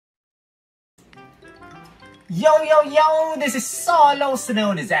Yo, yo, yo! This is Sol, also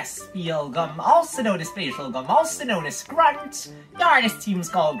known as SPL Gum, also known as Facial Gum, also known as Grunt. The artist team's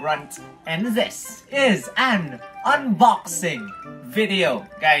called Grunt, and this is an unboxing video.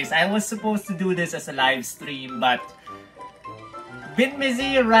 Guys, I was supposed to do this as a live stream, but been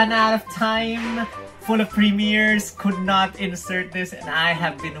busy, ran out of time, full of premieres, could not insert this, and I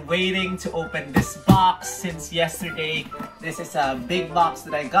have been waiting to open this box since yesterday. This is a big box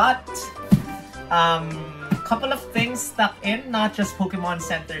that I got. Couple of things stuck in, not just Pokemon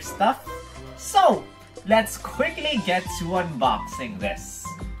Center stuff. So, let's quickly get to unboxing this.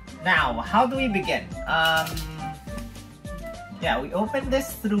 Now, how do we begin? Yeah, we open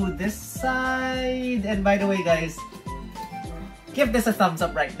this through this side. And by the way, guys, give this a thumbs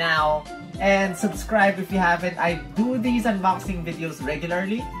up right now. And subscribe if you haven't. I do these unboxing videos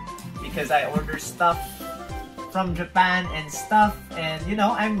regularly because I order stuff from Japan and stuff, and you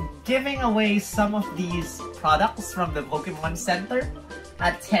know, I'm giving away some of these products from the Pokemon Center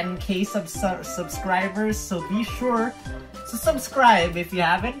at 10k subscribers, so be sure to subscribe if you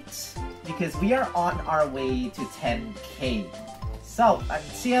haven't, because we are on our way to 10k. So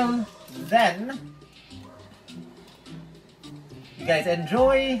until then, you guys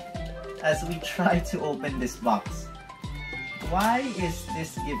enjoy as we try to open this box. Why is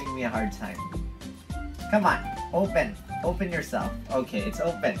this giving me a hard time? Come on, open yourself. Okay, it's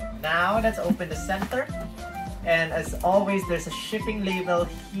open. Now let's open the center. And as always, there's a shipping label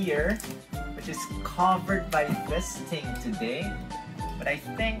here, which is covered by this thing today. But I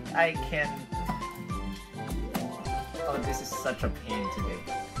think I can... Oh, this is such a pain today.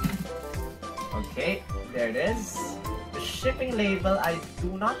 Okay, there it is. The shipping label, I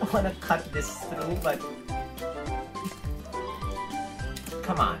do not want to cut this through, but...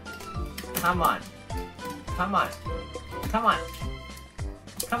 Come on. Come on. Come on. Come on.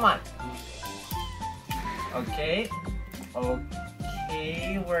 Come on. Okay.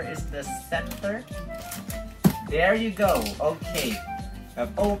 Okay, where is the center? There you go. Okay.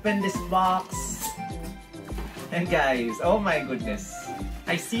 I've opened this box. And guys, oh my goodness.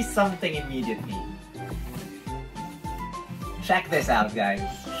 I see something immediately. Check this out, guys.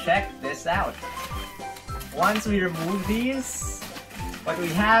 Check this out. Once we remove these, what we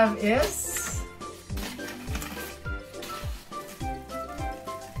have is...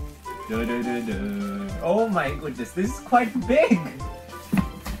 Oh my goodness, this is quite big!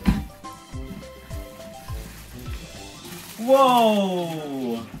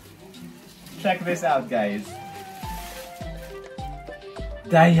 Whoa! Check this out, guys.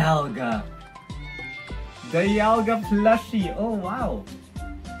 DIALGA plushie. Oh wow!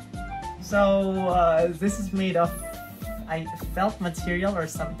 So this is made of felt material or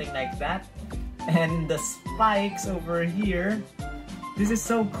something like that, and the spikes over here. This is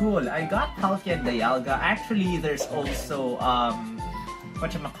so cool. I got Palkia and DIALGA. Actually, there's also,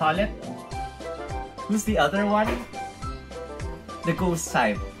 whatchamacallit? Who's the other one? The ghost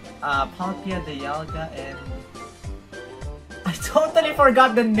type. Palkia, DIALGA, and... I totally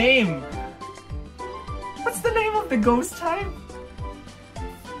forgot the name! What's the name of the ghost type?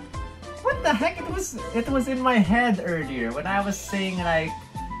 What the heck? It was in my head earlier when I was saying like,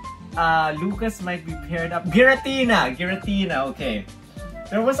 Lucas might be paired up. Giratina, okay.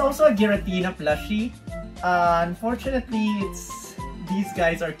 There was also a Giratina plushie. Unfortunately, these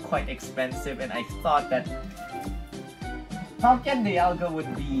guys are quite expensive, and I thought that Palkia and DIALGA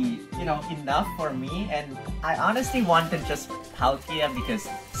would be, you know, enough for me. And I honestly wanted just Palkia because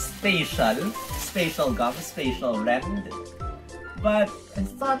spatial gum, spatial rend. But I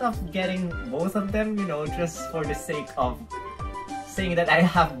thought of getting both of them, you know, just for the sake of saying that I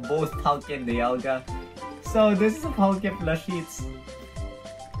have both Palkia and DIALGA. So this is a Palkia plushie.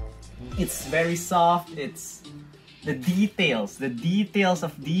 It's very soft. It's the details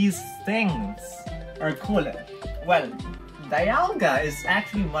of these things are cool. Well, DIALGA is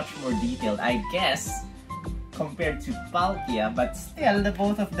actually much more detailed, I guess, compared to Palkia, but still, the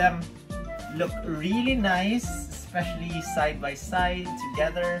both of them look really nice, especially side by side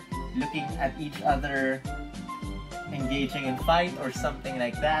together, looking at each other, engaging in fight or something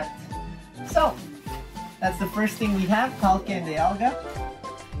like that. So that's the first thing we have, Palkia and DIALGA.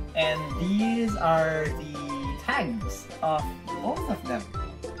 And these are the tags of both of them.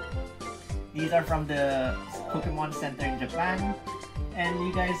 These are from the Pokemon Center in Japan. And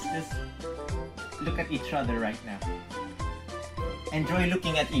you guys just look at each other right now. Enjoy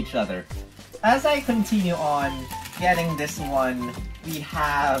looking at each other. As I continue on getting this one, we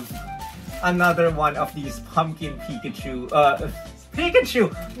have another one of these pumpkin Pikachu.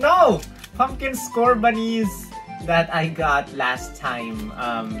 No! Pumpkin Scorbunnies that I got last time.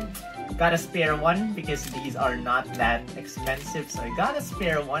 Got a spare one because these are not that expensive, so I got a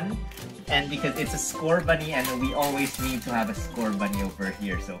spare one. And because it's a score bunny and we always need to have a score bunny over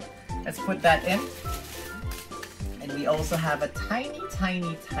here. So let's put that in. And we also have a tiny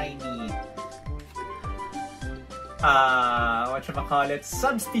whatchamacallit,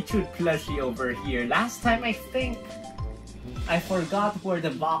 substitute plushie over here. Last time I think I forgot where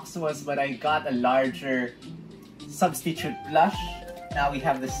the box was, but I got a larger substitute plush. Now we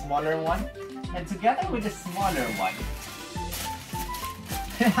have the smaller one. And together with the smaller one,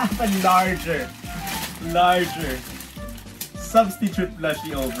 I have a larger substitute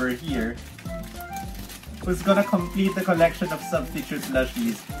plushie over here, who's gonna complete the collection of substitute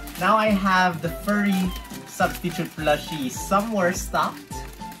plushies. Now I have the furry substitute plushie somewhere stocked.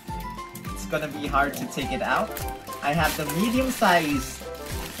 It's gonna be hard to take it out. I have the medium-sized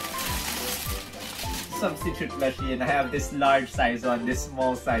substitute plushie, and I have this large size one, this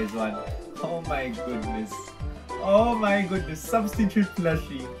small size one. Oh my goodness. Oh my goodness, substitute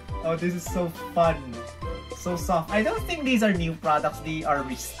plushie. Oh, this is so fun. So soft. I don't think these are new products. They are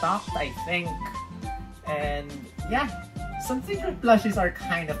restocked, I think. And yeah, substitute plushies are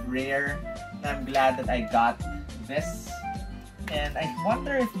kind of rare. I'm glad that I got this. And I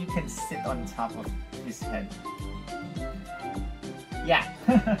wonder if you can sit on top of his head. Yeah.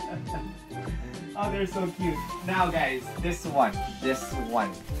 Oh, they're so cute. Now guys, this one.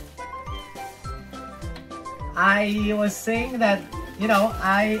 I was saying that, you know,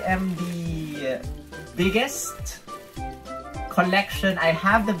 I am the biggest collection. I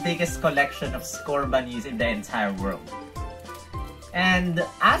have the biggest collection of score bunnies in the entire world. And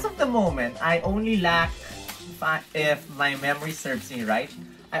as of the moment, I only lack, if my memory serves me right,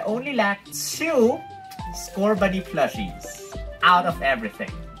 I only lack 2 score bunny plushies out of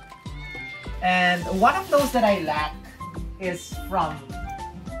everything. And one of those that I lack is from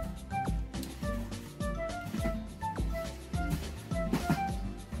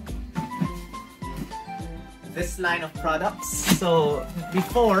this line of products. So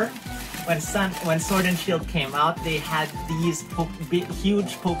before, when Sword and Shield came out, they had these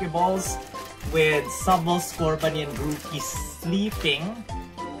huge Pokeballs with Sobble, Score Bunny, and Grookey sleeping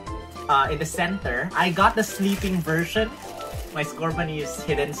in the center. I got the sleeping version. My Score Bunny is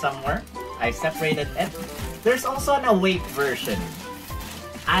hidden somewhere. I separated it. There's also an awake version.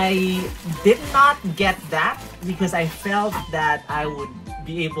 I did not get that because I felt that I would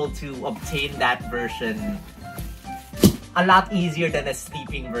be able to obtain that version a lot easier than a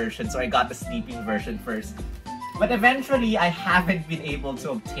sleeping version, so I got the sleeping version first. But eventually, I haven't been able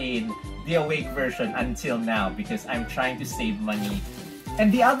to obtain the awake version until now because I'm trying to save money.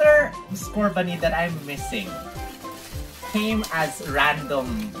 And the other Score Bunny that I'm missing came as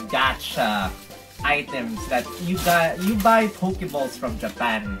random gacha items that you buy Pokeballs from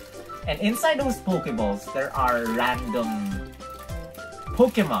Japan. And inside those Pokeballs, there are random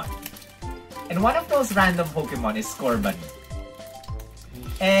Pokemon. And one of those random Pokemon is Score Bunny.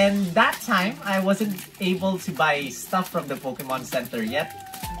 And that time, I wasn't able to buy stuff from the Pokemon Center yet.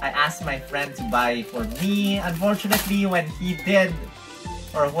 I asked my friend to buy for me. Unfortunately, when he did,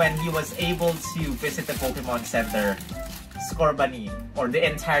 or when he was able to visit the Pokemon Center, Score Bunny, or the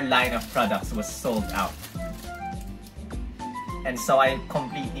entire line of products, was sold out. And so I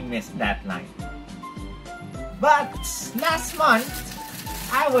completely missed that line. But last month,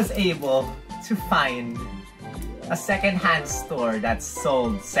 I was able to find a second-hand store that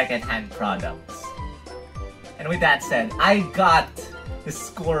sold second-hand products. And with that said, I got the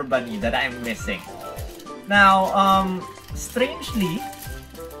Score Bunny that I'm missing. Now, strangely,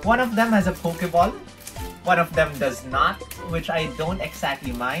 one of them has a Pokeball, one of them does not, which I don't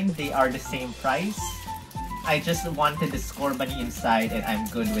exactly mind. They are the same price. I just wanted the Score Bunny inside and I'm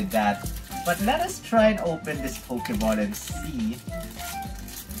good with that. But let us try and open this Pokeball and see.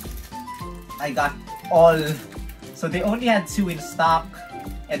 I got all, so they only had 2 in stock,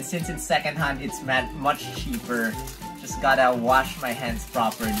 and since it's secondhand, it's much cheaper. Just gotta wash my hands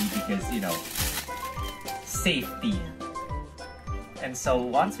properly because, you know, safety. And so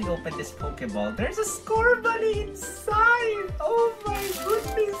once we open this Pokeball, there's a Score Bunny inside! Oh my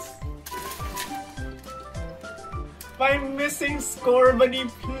goodness! My missing Score Bunny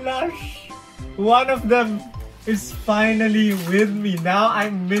plush! One of them is finally with me. Now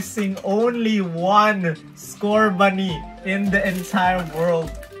I'm missing only 1 Score Bunny in the entire world.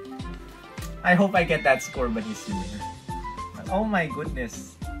 I hope I get that Score Bunny soon. Oh my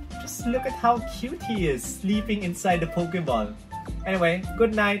goodness. Just look at how cute he is, sleeping inside the Pokeball. Anyway,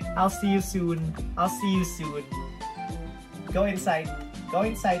 good night. I'll see you soon. I'll see you soon. Go inside. Go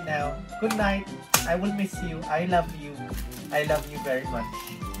inside now. Good night. I will miss you. I love you. I love you very much.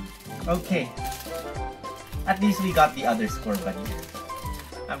 Okay. At least we got the other score bunny.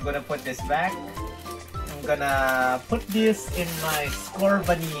 I'm gonna put this back. I'm gonna put this in my score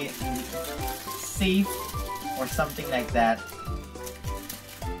bunny safe or something like that.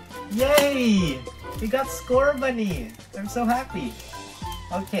 Yay! We got score bunny. I'm so happy.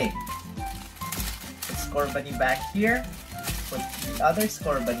 Okay. Put score bunny back here. Put the other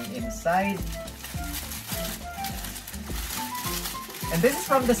score bunny inside. And this is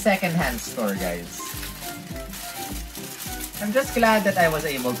from the second-hand store, guys. I'm just glad that I was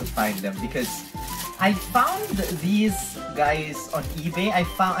able to find them because I found these guys on eBay. I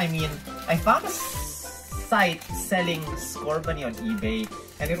found a site selling score bunny on eBay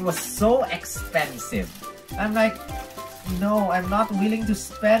and it was so expensive. I'm like, no, I'm not willing to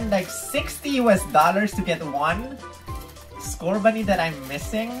spend like $60 US to get one score bunny that I'm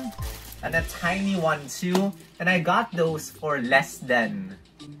missing and a tiny one too. And I got those for less than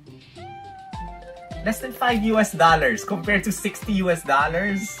 $5 US compared to $60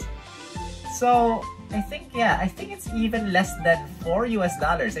 US. So I think it's even less than $4 US.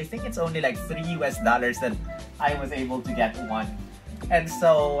 I think it's only like $3 US that I was able to get one. And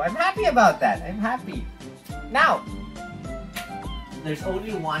so I'm happy about that. I'm happy. Now, there's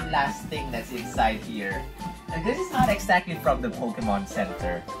only one last thing that's inside here. And this is not exactly from the Pokemon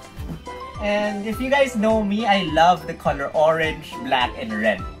Center. And if you guys know me, I love the color orange, black, and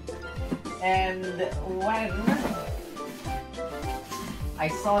red. And when I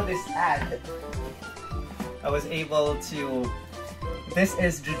saw this ad, I was able to... This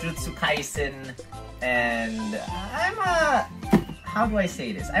is Jujutsu Kaisen, and I'm a... How do I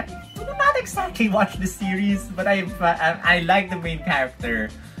say this? I do not exactly watch the series, but I like the main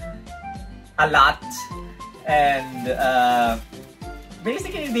character a lot. And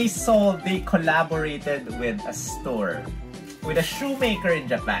basically they collaborated with a store, with a shoemaker in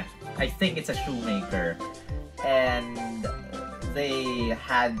Japan. I think it's a shoemaker. And they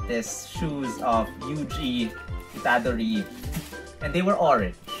had this shoes of Yuji Itadori, and they were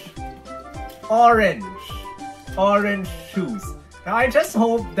orange. Orange shoes. Now I just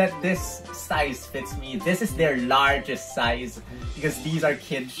hope that this size fits me. This is their largest size because these are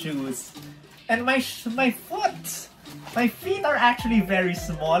kid shoes. And my feet are actually very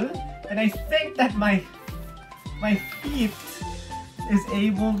small, and I think that my feet is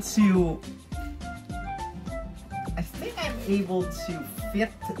able to... I think I'm able to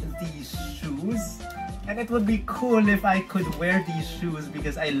fit these shoes, and it would be cool if I could wear these shoes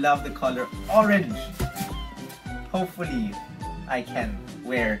because I love the color orange. Hopefully, I can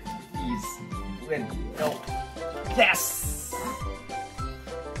wear these with no... Yes!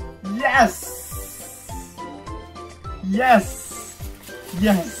 Yes! Yes!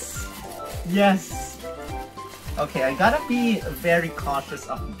 Yes! Yes! Okay, I gotta be very cautious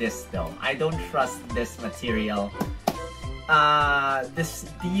of this though. I don't trust this material.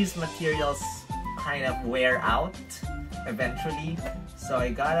 These materials kind of wear out eventually. So I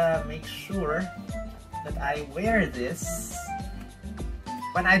gotta make sure that I wear this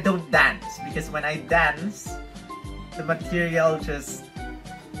when I don't dance. Because when I dance, the material just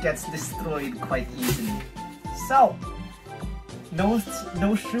gets destroyed quite easily. So, no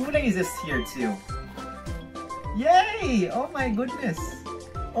shoelaces here too. Yay! Oh my goodness!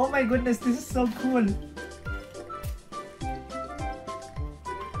 Oh my goodness, this is so cool!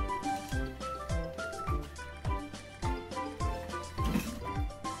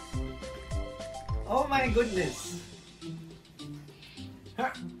 Oh my goodness!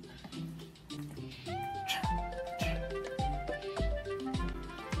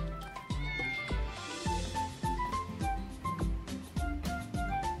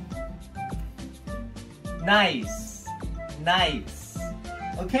 Nice! Nice!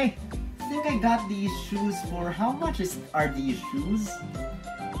 Okay, I think I got these shoes for... How much are these shoes?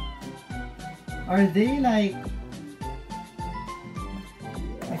 Are they like...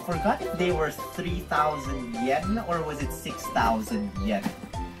 I forgot if they were 3,000 yen or was it 6,000 yen?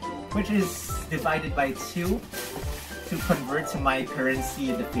 Which is divided by 2 to convert to my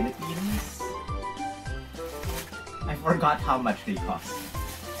currency in the Philippines. I forgot how much they cost.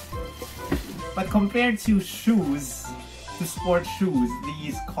 But compared to shoes, to sports shoes,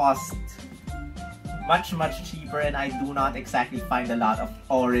 these cost much cheaper, and I do not exactly find a lot of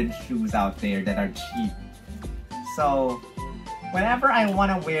orange shoes out there that are cheap. So, whenever I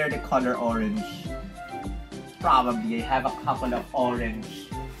want to wear the color orange, probably I have a couple of orange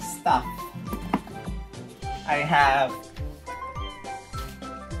stuff. I have...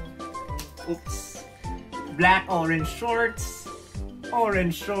 Oops. Black orange shorts,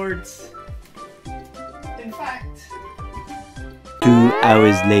 orange shorts. In fact...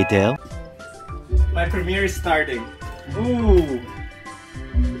 hours later. My premiere is starting. Ooh.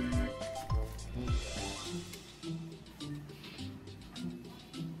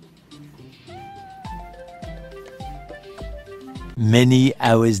 Many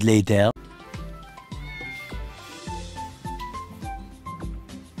hours later.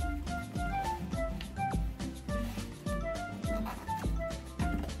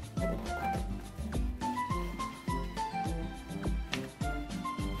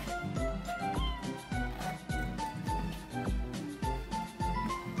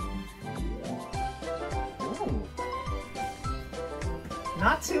 Ooh.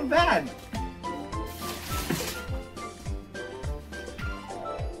 Not too bad.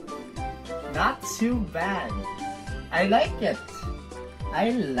 Not too bad. I like it. I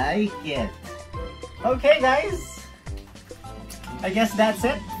like it. Okay guys, I guess that's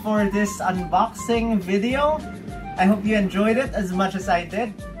it for this unboxing video. I hope you enjoyed it as much as I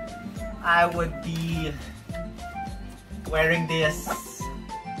did. I would be wearing these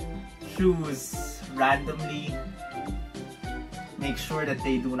shoes randomly. Make sure that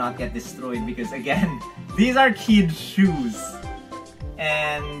they do not get destroyed because again, these are kid shoes.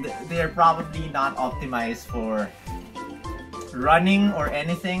 And they're probably not optimized for running or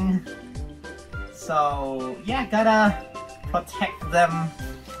anything. So yeah, gotta protect them.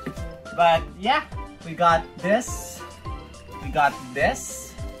 But yeah, we got this. We got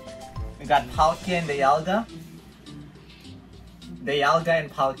this. We got Palkia and DIALGA. DIALGA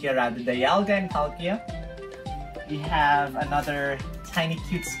and Palkia rather. DIALGA and Palkia. We have another tiny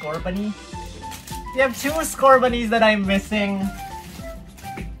cute Scorbunny. We have two Scorbunnies that I'm missing.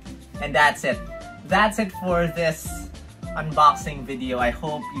 And that's it. That's it for this unboxing video. I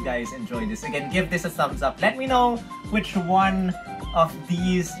hope you guys enjoyed this. Again, give this a thumbs up. Let me know which one of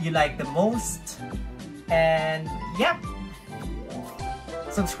these you like the most. And yeah,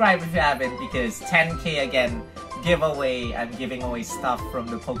 subscribe if you haven't because 10K again giveaway. I'm giving away stuff from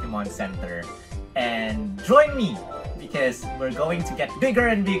the Pokemon Center. And join me because we're going to get bigger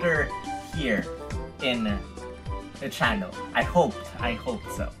and bigger here in the channel. I hope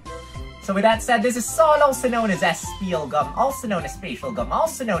so. So with that said, this is Sol, also known as SPL Gum, also known as Spatial Gum,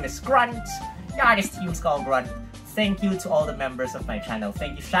 also known as Grunt. The artist team's called Grunt. Thank you to all the members of my channel.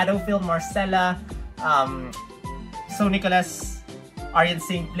 Thank you Shadowfield, Marcella, So Nicholas, Aryan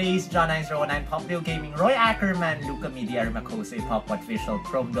Singh Plays, John 909, Poplio Gaming, Roy Ackerman, Luca Media, Makose, Popwat Visual,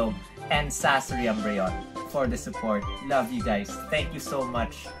 Chrome Dome, and Sasori Umbreon for the support. Love you guys. Thank you so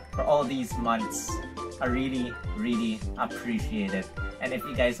much for all these months. I really appreciate it. And if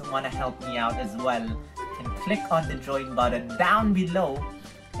you guys want to help me out as well, you can click on the join button down below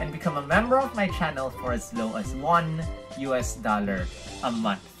and become a member of my channel for as low as $1 a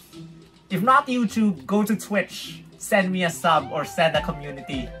month. If not YouTube, go to Twitch, send me a sub or send a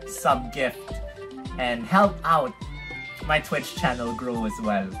community sub gift and help out my Twitch channel grow as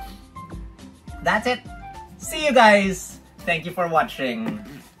well. That's it. See you guys. Thank you for watching.